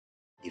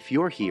If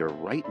you're here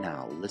right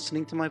now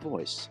listening to my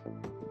voice,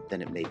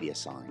 then it may be a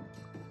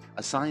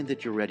sign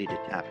that you're ready to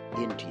tap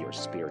into your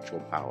spiritual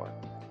power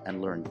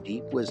and learn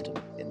deep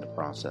wisdom in the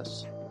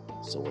process.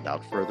 So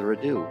without further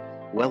ado,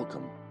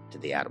 welcome to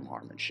the Adam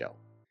Harmon Show.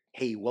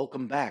 Hey,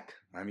 welcome back.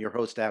 I'm your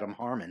host, Adam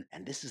Harmon,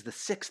 and this is the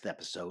 6th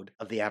episode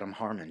of the Adam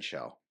Harmon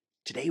Show.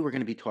 Today we're going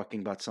to be talking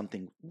about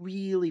something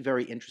really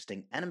very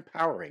interesting and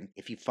empowering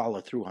if you follow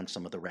through on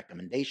some of the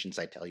recommendations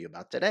I tell you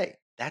about today.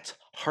 That's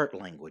heart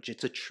language.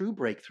 It's a true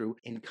breakthrough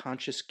in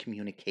conscious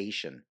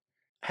communication.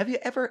 Have you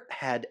ever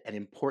had an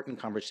important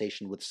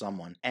conversation with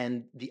someone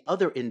and the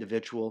other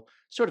individual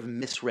sort of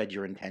misread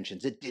your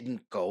intentions? It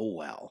didn't go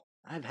well.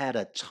 I've had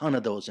a ton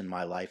of those in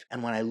my life,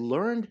 and when I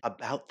learned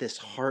about this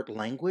heart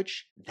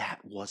language, that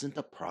wasn't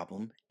a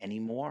problem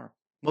anymore.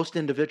 Most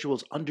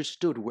individuals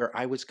understood where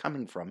I was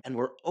coming from and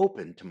were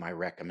open to my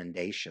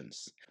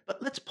recommendations.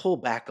 But let's pull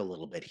back a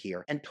little bit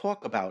here and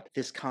talk about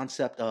this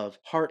concept of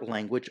heart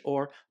language,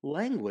 or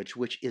language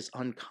which is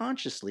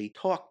unconsciously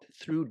talked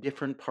through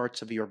different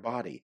parts of your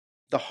body.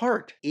 The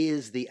heart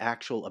is the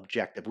actual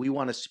objective. We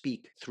want to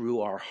speak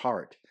through our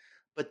heart.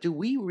 But do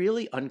we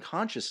really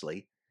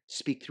unconsciously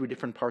speak through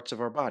different parts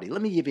of our body?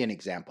 Let me give you an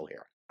example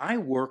here. I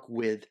work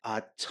with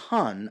a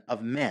ton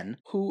of men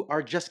who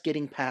are just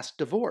getting past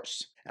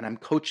divorce, and I'm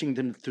coaching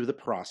them through the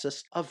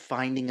process of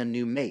finding a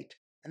new mate.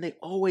 And they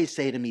always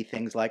say to me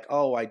things like,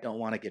 oh, I don't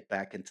want to get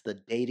back into the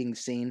dating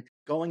scene.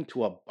 Going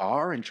to a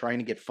bar and trying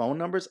to get phone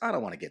numbers, I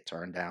don't want to get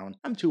turned down.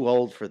 I'm too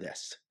old for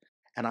this.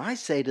 And I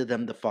say to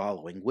them the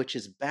following, which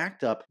is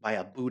backed up by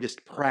a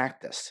Buddhist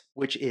practice,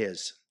 which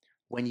is,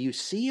 when you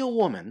see a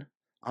woman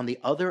on the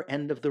other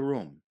end of the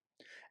room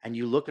and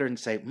you look at her and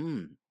say,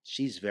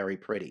 she's very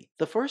pretty,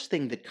 the first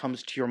thing that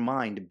comes to your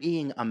mind,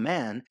 being a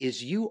man,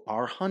 is you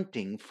are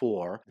hunting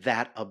for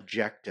that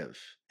objective.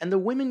 And the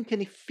women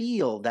can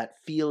feel that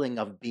feeling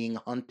of being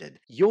hunted.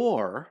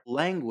 Your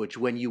language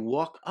when you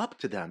walk up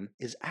to them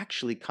is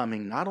actually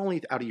coming not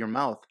only out of your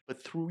mouth,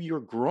 but through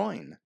your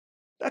groin.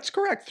 That's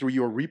correct, through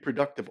your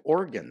reproductive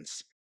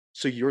organs.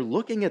 So you're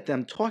looking at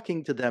them,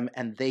 talking to them,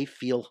 and they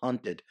feel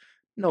hunted.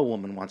 No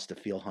woman wants to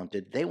feel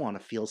hunted. They want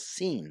to feel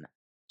seen.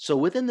 So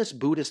within this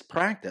Buddhist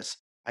practice,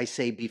 I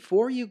say,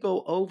 before you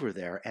go over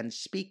there and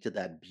speak to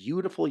that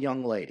beautiful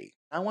young lady,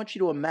 I want you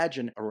to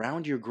imagine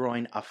around your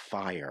groin a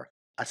fire,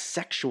 a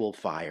sexual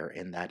fire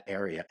in that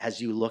area as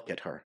you look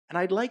at her. And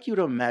I'd like you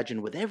to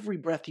imagine with every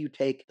breath you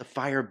take, the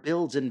fire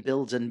builds and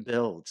builds and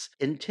builds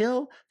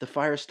until the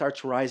fire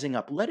starts rising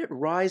up. Let it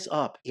rise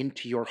up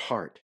into your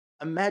heart.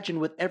 Imagine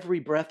with every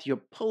breath you're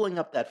pulling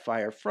up that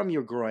fire from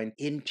your groin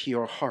into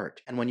your heart.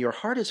 And when your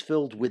heart is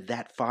filled with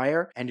that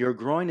fire and your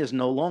groin is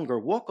no longer,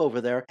 walk over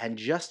there and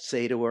just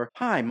say to her,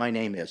 hi, my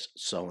name is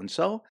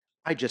so-and-so.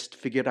 I just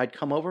figured I'd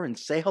come over and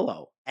say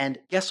hello. And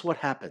guess what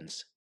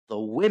happens? The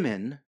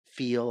women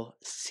feel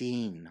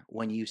seen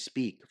when you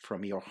speak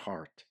from your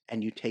heart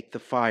and you take the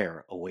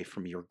fire away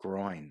from your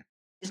groin.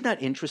 Isn't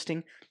that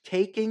interesting?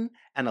 Taking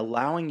and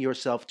allowing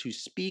yourself to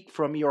speak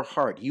from your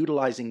heart,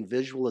 utilizing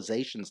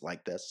visualizations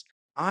like this.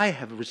 I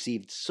have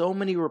received so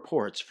many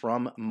reports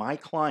from my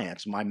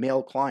clients, my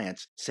male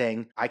clients,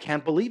 saying, I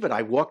can't believe it.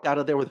 I walked out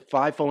of there with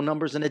 5 phone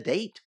numbers and a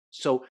date.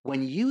 So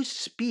when you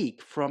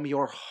speak from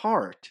your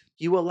heart,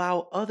 you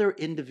allow other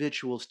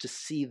individuals to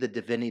see the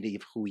divinity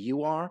of who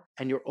you are,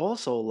 and you're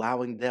also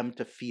allowing them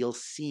to feel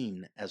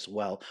seen as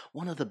well.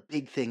 One of the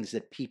big things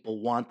that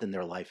people want in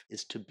their life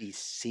is to be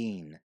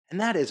seen. And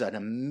that is an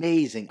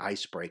amazing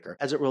icebreaker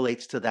as it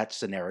relates to that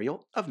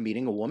scenario of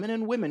meeting a woman,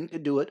 and women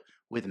could do it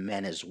with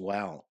men as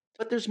well.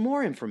 But there's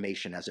more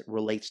information as it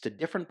relates to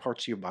different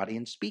parts of your body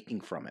and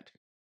speaking from it.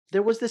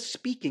 There was this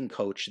speaking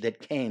coach that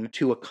came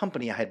to a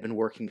company I had been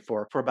working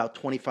for about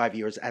 25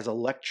 years as a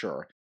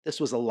lecturer. This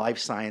was a life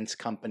science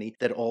company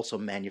that also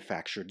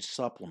manufactured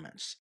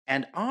supplements.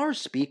 And our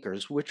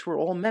speakers, which were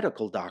all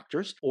medical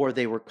doctors, or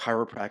they were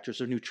chiropractors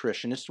or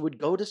nutritionists, would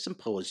go to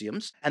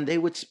symposiums and they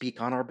would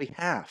speak on our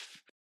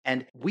behalf.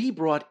 And we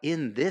brought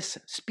in this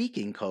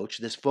speaking coach,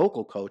 this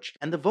vocal coach,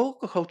 and the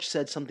vocal coach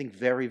said something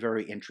very,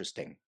 very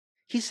interesting.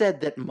 He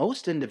said that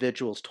most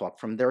individuals talk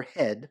from their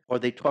head or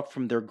they talk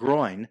from their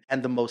groin,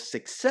 and the most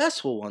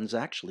successful ones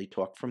actually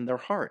talk from their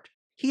heart.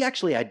 He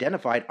actually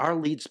identified our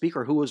lead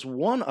speaker, who was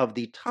one of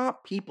the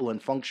top people in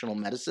functional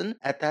medicine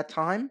at that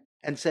time,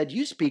 and said,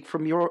 you speak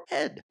from your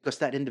head, because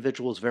that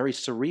individual is very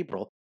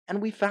cerebral. And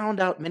we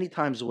found out many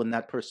times when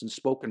that person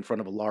spoke in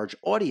front of large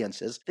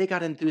audiences, they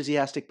got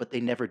enthusiastic, but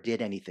they never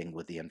did anything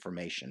with the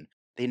information.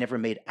 They never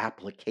made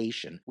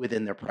application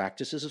within their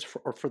practices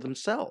or for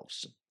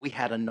themselves. We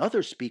had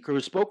another speaker who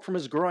spoke from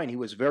his groin. He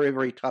was very,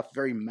 very tough,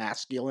 very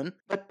masculine,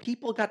 but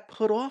people got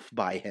put off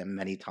by him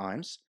many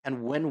times.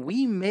 And when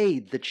we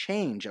made the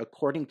change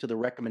according to the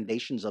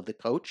recommendations of the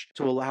coach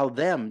to allow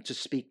them to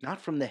speak not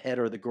from the head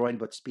or the groin,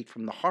 but speak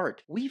from the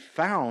heart, we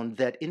found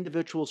that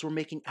individuals were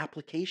making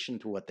application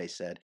to what they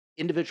said.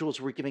 Individuals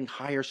were giving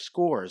higher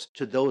scores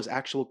to those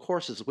actual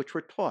courses which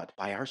were taught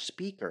by our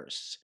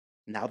speakers.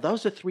 Now,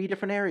 those are 3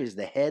 different areas,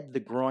 the head, the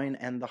groin,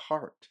 and the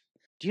heart.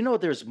 Do you know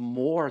there's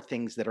more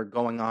things that are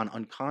going on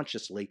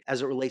unconsciously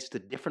as it relates to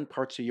different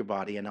parts of your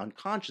body and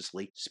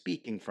unconsciously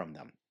speaking from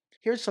them?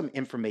 Here's some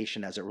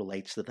information as it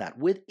relates to that.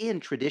 Within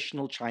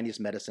traditional Chinese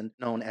medicine,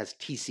 known as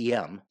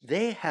TCM,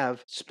 they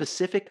have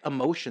specific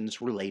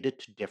emotions related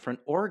to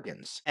different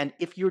organs. And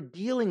if you're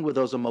dealing with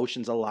those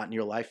emotions a lot in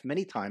your life,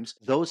 many times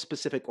those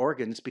specific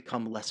organs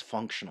become less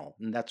functional.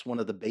 And that's one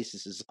of the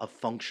bases of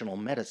functional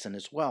medicine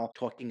as well,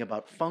 talking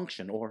about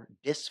function or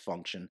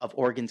dysfunction of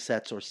organ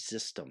sets or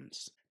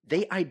systems.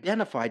 They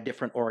identify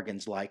different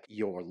organs like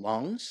your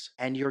lungs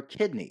and your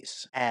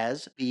kidneys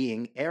as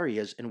being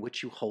areas in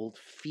which you hold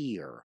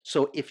fear.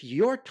 So if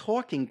you're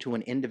talking to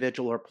an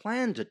individual or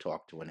plan to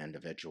talk to an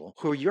individual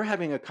who you're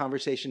having a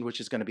conversation which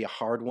is going to be a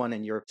hard one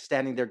and you're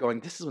standing there going,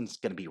 this one's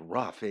going to be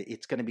rough.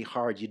 It's going to be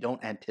hard. You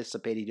don't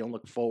anticipate it. You don't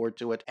look forward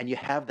to it. And you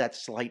have that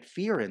slight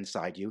fear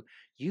inside you.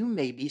 You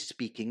may be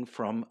speaking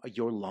from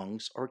your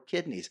lungs or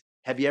kidneys.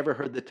 Have you ever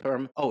heard the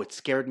term, oh, it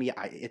scared me.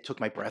 It took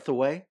my breath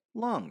away?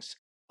 Lungs.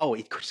 Oh,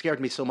 it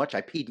scared me so much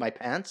I peed my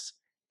pants?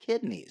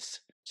 Kidneys.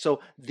 So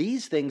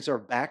these things are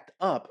backed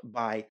up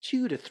by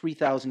 2,000 to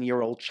 3,000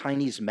 year old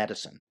Chinese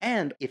medicine.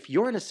 And if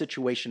you're in a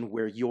situation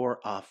where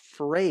you're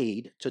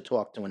afraid to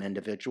talk to an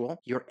individual,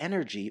 your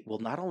energy will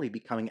not only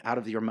be coming out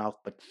of your mouth,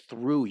 but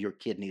through your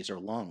kidneys or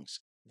lungs.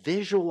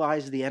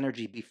 Visualize the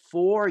energy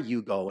before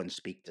you go and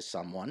speak to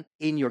someone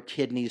in your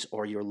kidneys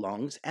or your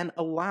lungs, and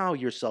allow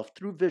yourself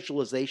through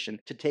visualization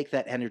to take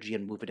that energy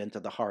and move it into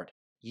the heart.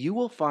 You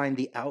will find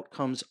the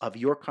outcomes of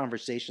your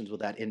conversations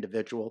with that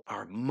individual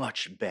are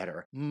much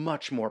better,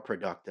 much more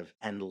productive,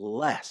 and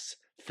less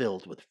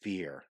filled with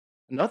fear.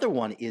 Another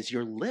one is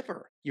your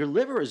liver. Your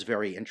liver is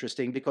very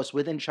interesting because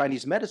within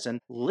Chinese medicine,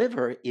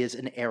 liver is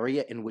an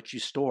area in which you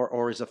store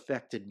or is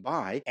affected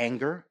by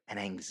anger and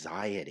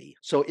anxiety.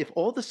 So if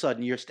all of a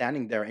sudden you're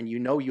standing there and you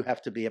know you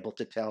have to be able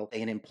to tell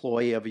an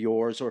employee of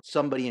yours or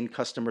somebody in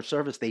customer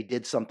service they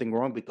did something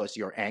wrong because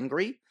you're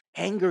angry,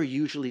 anger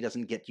usually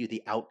doesn't get you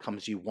the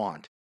outcomes you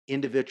want.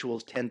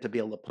 Individuals tend to be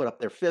able to put up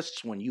their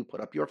fists when you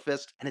put up your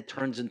fist, and it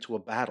turns into a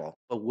battle.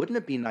 But wouldn't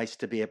it be nice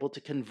to be able to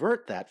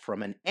convert that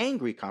from an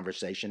angry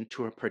conversation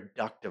to a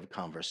productive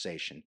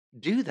conversation?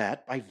 Do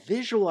that by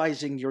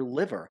visualizing your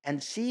liver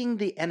and seeing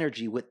the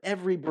energy with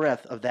every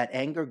breath of that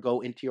anger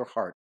go into your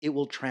heart. It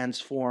will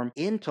transform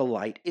into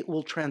light, it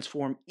will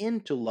transform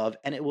into love,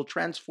 and it will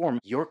transform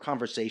your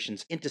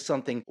conversations into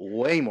something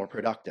way more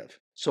productive.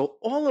 So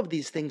all of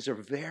these things are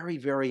very,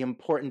 very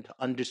important to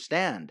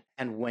understand.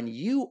 And when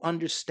you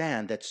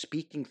understand that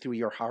speaking through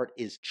your heart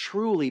is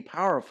truly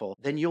powerful,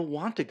 then you'll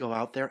want to go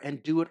out there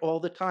and do it all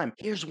the time.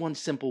 Here's one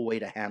simple way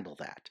to handle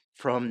that.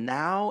 From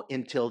now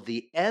until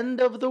the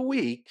end of the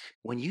week,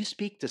 when you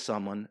speak to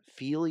someone,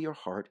 feel your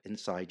heart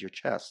inside your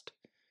chest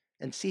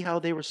and see how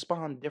they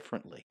respond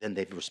differently than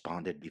they've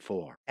responded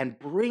before. And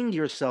bring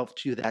yourself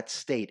to that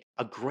state.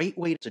 A great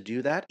way to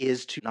do that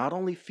is to not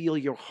only feel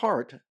your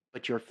heart,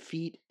 but your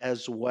feet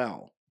as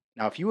well.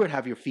 Now, if you would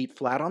have your feet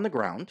flat on the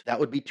ground, that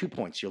would be 2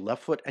 points, your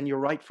left foot and your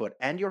right foot,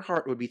 and your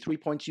heart would be 3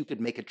 points. You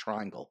could make a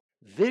triangle.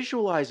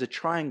 Visualize a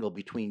triangle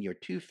between your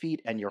 2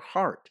 feet and your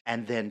heart,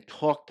 and then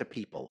talk to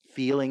people,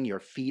 feeling your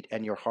feet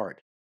and your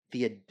heart.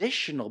 The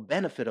additional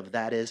benefit of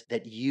that is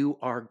that you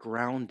are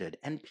grounded,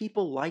 and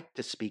people like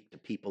to speak to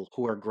people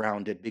who are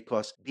grounded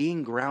because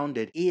being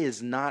grounded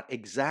is not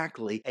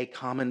exactly a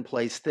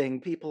commonplace thing.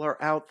 People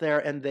are out there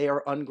and they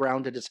are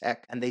ungrounded as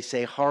heck, and they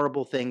say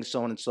horrible things,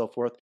 so on and so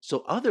forth.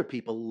 So other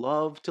people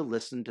love to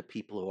listen to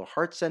people who are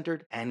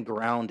heart-centered and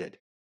grounded.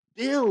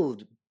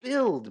 Build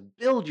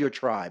your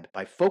tribe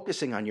by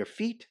focusing on your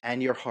feet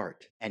and your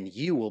heart, and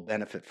you will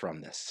benefit from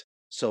this.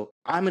 So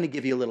I'm going to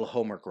give you a little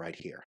homework right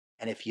here.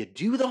 And if you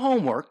do the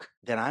homework,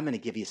 then I'm going to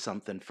give you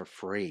something for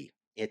free.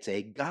 It's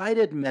a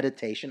guided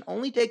meditation,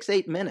 only takes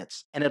 8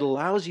 minutes, and it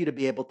allows you to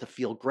be able to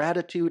feel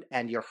gratitude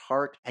and your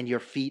heart and your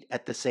feet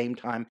at the same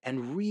time,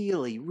 and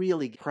really,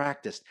 really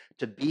practice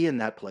to be in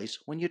that place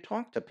when you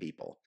talk to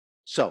people.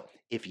 So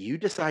if you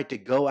decide to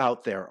go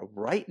out there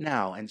right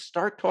now and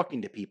start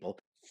talking to people,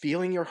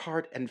 feeling your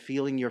heart and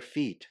feeling your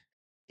feet,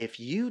 if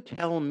you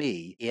tell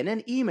me in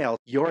an email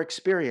your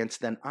experience,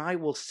 then I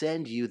will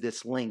send you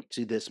this link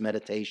to this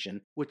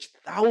meditation, which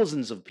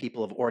thousands of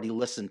people have already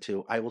listened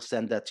to. I will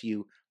send that to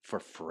you for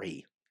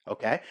free.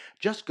 Okay?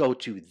 Just go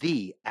to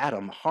the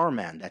Adam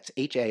Harman, that's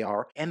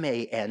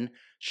HARMAN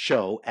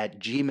show at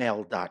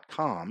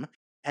gmail.com,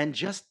 and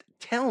just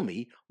tell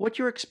me what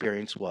your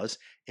experience was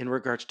in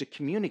regards to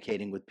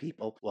communicating with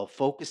people while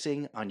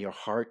focusing on your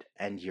heart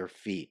and your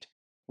feet.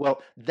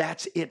 Well,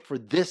 that's it for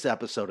this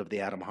episode of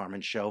The Adam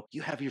Harman Show.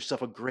 You have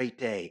yourself a great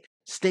day.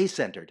 Stay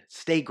centered,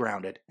 stay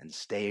grounded, and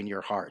stay in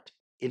your heart.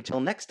 Until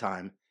next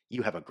time,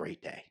 you have a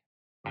great day.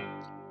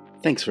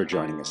 Thanks for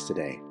joining us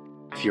today.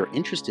 If you're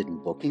interested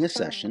in booking a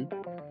session,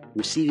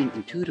 receiving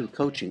intuitive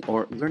coaching,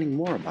 or learning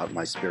more about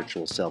my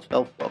spiritual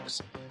self-help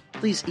books,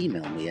 please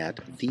email me at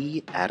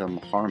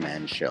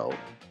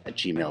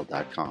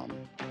theadamharmanshow@gmail.com.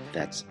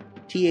 That's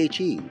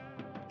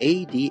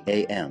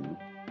TheAdamHarman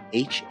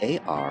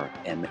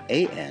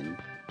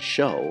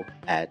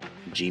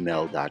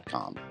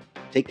show@gmail.com.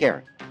 Take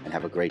care. and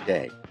have a great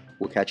day.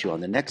 We'll catch you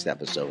on the next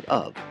episode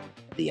of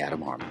The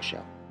Adam Harmon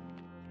Show.